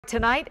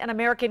Tonight, an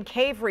American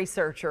cave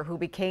researcher who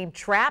became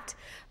trapped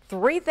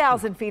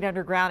 3,000 feet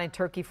underground in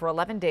Turkey for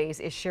 11 days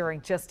is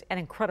sharing just an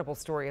incredible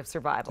story of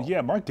survival.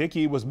 Yeah, Mark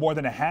Dickey was more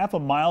than a half a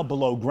mile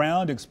below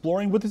ground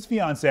exploring with his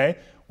fiance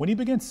when he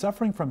began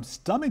suffering from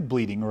stomach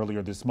bleeding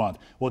earlier this month.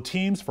 Well,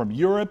 teams from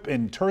Europe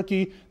and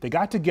Turkey, they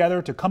got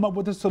together to come up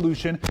with a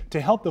solution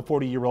to help the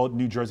 40-year-old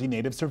New Jersey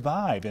native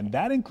survive. And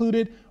that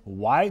included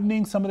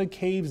widening some of the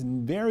cave's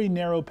very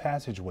narrow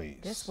passageways.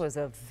 This was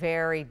a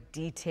very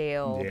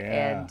detailed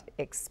and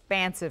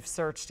expansive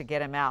search to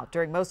get him out.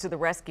 During most of the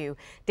rescue,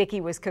 Dickey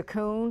was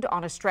cocooned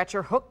on a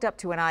stretcher hooked up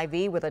to an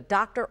IV with a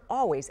doctor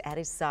always at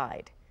his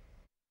side.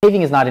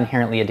 Caving is not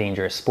inherently a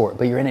dangerous sport,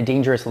 but you're in a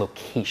dangerous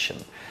location.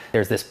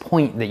 There's this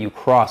point that you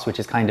cross, which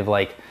is kind of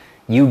like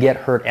you get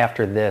hurt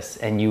after this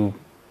and you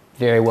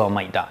very well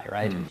might die,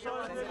 right?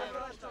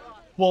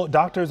 Well,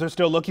 doctors are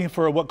still looking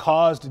for what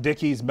caused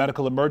Dickey's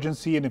medical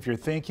emergency. And if you're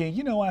thinking,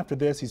 you know, after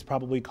this, he's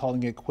probably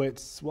calling it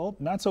quits. Well,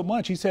 not so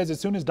much. He says as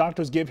soon as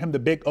doctors give him the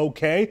big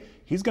okay,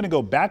 he's going to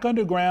go back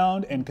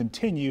underground and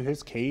continue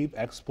his cave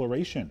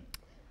exploration.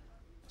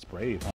 It's brave, huh?